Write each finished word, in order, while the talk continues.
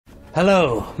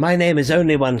Hello, my name is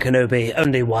Only One Kenobi,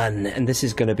 Only One, and this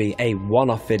is going to be a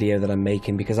one-off video that I'm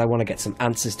making because I want to get some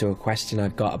answers to a question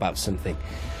I've got about something.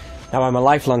 Now, I'm a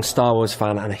lifelong Star Wars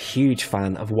fan and a huge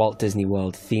fan of Walt Disney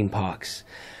World theme parks.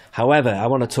 However, I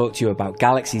want to talk to you about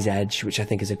Galaxy's Edge, which I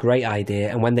think is a great idea,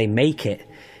 and when they make it,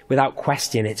 without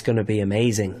question, it's going to be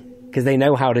amazing. Because they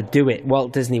know how to do it.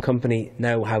 Walt Disney Company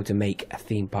know how to make a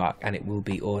theme park, and it will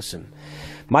be awesome.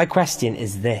 My question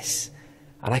is this,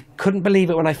 and I couldn't believe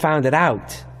it when I found it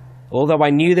out. Although I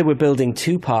knew they were building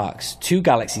two parks, two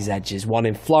Galaxy's Edges, one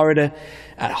in Florida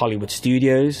at Hollywood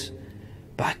Studios,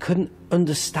 but I couldn't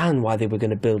understand why they were going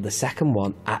to build the second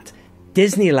one at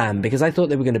Disneyland, because I thought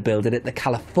they were going to build it at the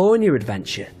California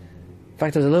Adventure. In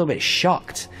fact, I was a little bit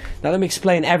shocked. Now let me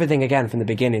explain everything again from the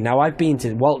beginning. Now, I've been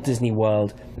to Walt Disney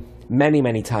World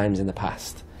many times in the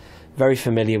past. Very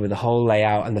familiar with the whole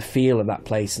layout and the feel of that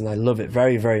place, and I love it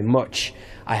very much.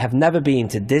 I have never been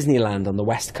to Disneyland on the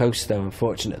West Coast though,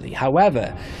 unfortunately.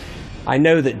 However, I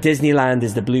know that Disneyland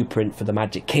is the blueprint for the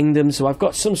Magic Kingdom, so I've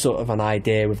got some sort of an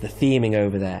idea of the theming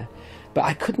over there. But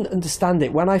I couldn't understand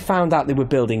it. When I found out they were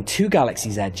building two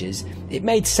Galaxy's Edges, it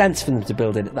made sense for them to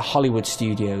build it at the Hollywood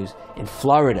Studios in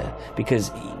Florida, because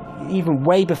even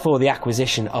way before the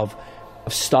acquisition of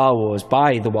Star Wars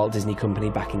by the Walt Disney Company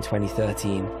back in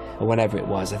 2013, or whenever it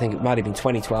was, I think it might have been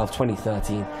 2012,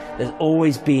 2013, there's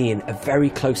always been a very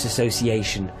close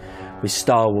association with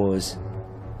Star Wars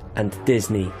and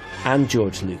Disney and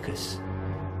George Lucas.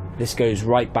 This goes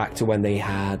right back to when they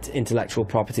had intellectual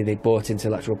property. They bought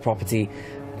intellectual property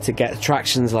to get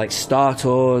attractions like Star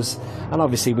Tours, and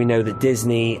obviously we know that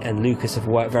Disney and Lucas have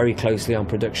worked very closely on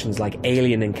productions like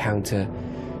Alien Encounter,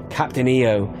 Captain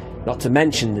EO, not to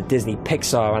mention the Disney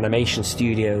Pixar animation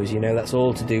studios. You know, that's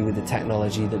all to do with the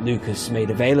technology that Lucas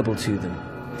made available to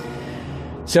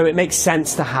them. So it makes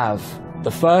sense to have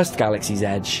the first Galaxy's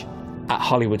Edge at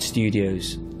Hollywood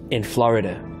Studios in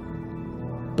Florida.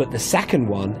 But the second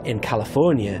one in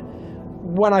California,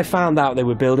 when I found out they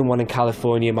were building one in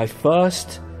California, my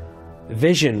first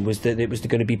vision was that it was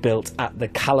going to be built at the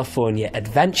California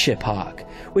Adventure Park,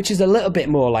 which is a little bit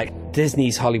more like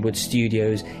Disney's Hollywood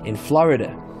Studios in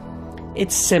Florida.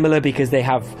 It's similar because they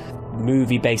have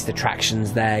movie-based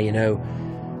attractions there, you know,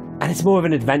 and it's more of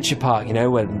an adventure park, you know,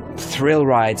 where thrill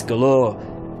rides galore.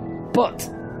 But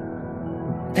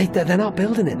they're not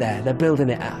building it there. They're building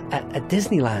it at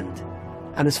Disneyland.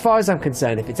 And as far as I'm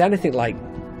concerned, if it's anything like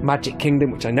Magic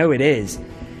Kingdom, which I know it is,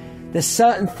 there's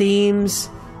certain themes,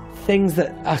 things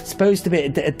that are supposed to be...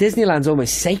 Disneyland's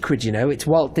almost sacred, you know.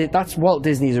 That's Walt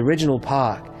Disney's original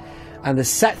park. And the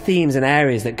set themes and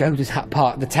areas that go to that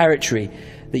park, the territory,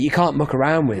 that you can't muck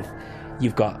around with.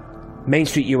 You've got Main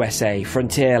Street USA,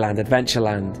 Frontierland,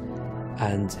 Adventureland,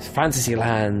 and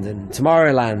Fantasyland, and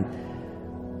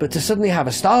Tomorrowland. But to suddenly have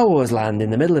a Star Wars land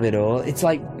in the middle of it all, it's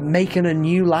like making a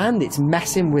new land. It's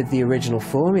messing with the original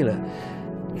formula.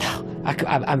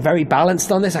 I'm very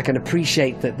balanced on this. I can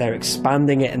appreciate that they're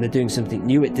expanding it and they're doing something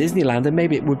new at Disneyland, and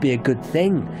maybe it would be a good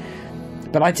thing.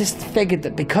 But I just figured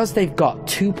that because they've got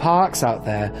two parks out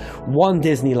there, one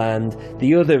Disneyland,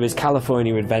 the other is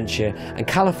California Adventure, and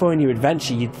California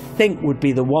Adventure you'd think would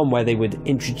be the one where they would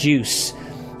introduce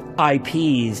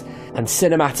IPs and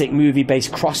cinematic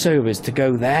movie-based crossovers to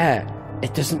go there.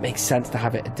 It doesn't make sense to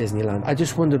have it at Disneyland. I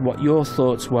just wondered what your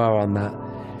thoughts were on that.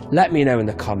 Let me know in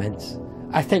the comments.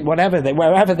 I think wherever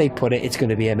they put it, it's going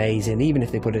to be amazing. Even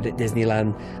if they put it at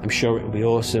Disneyland, I'm sure it will be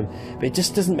awesome. But it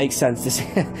just doesn't make sense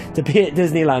to be at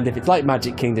Disneyland if it's like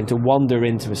Magic Kingdom, to wander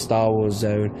into a Star Wars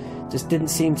zone. Just didn't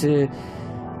seem to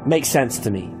make sense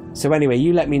to me. So anyway,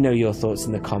 you let me know your thoughts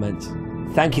in the comments.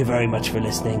 Thank you very much for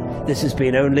listening. This has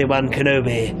been Only One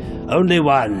Kenobi. Only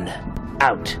One.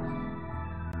 Out.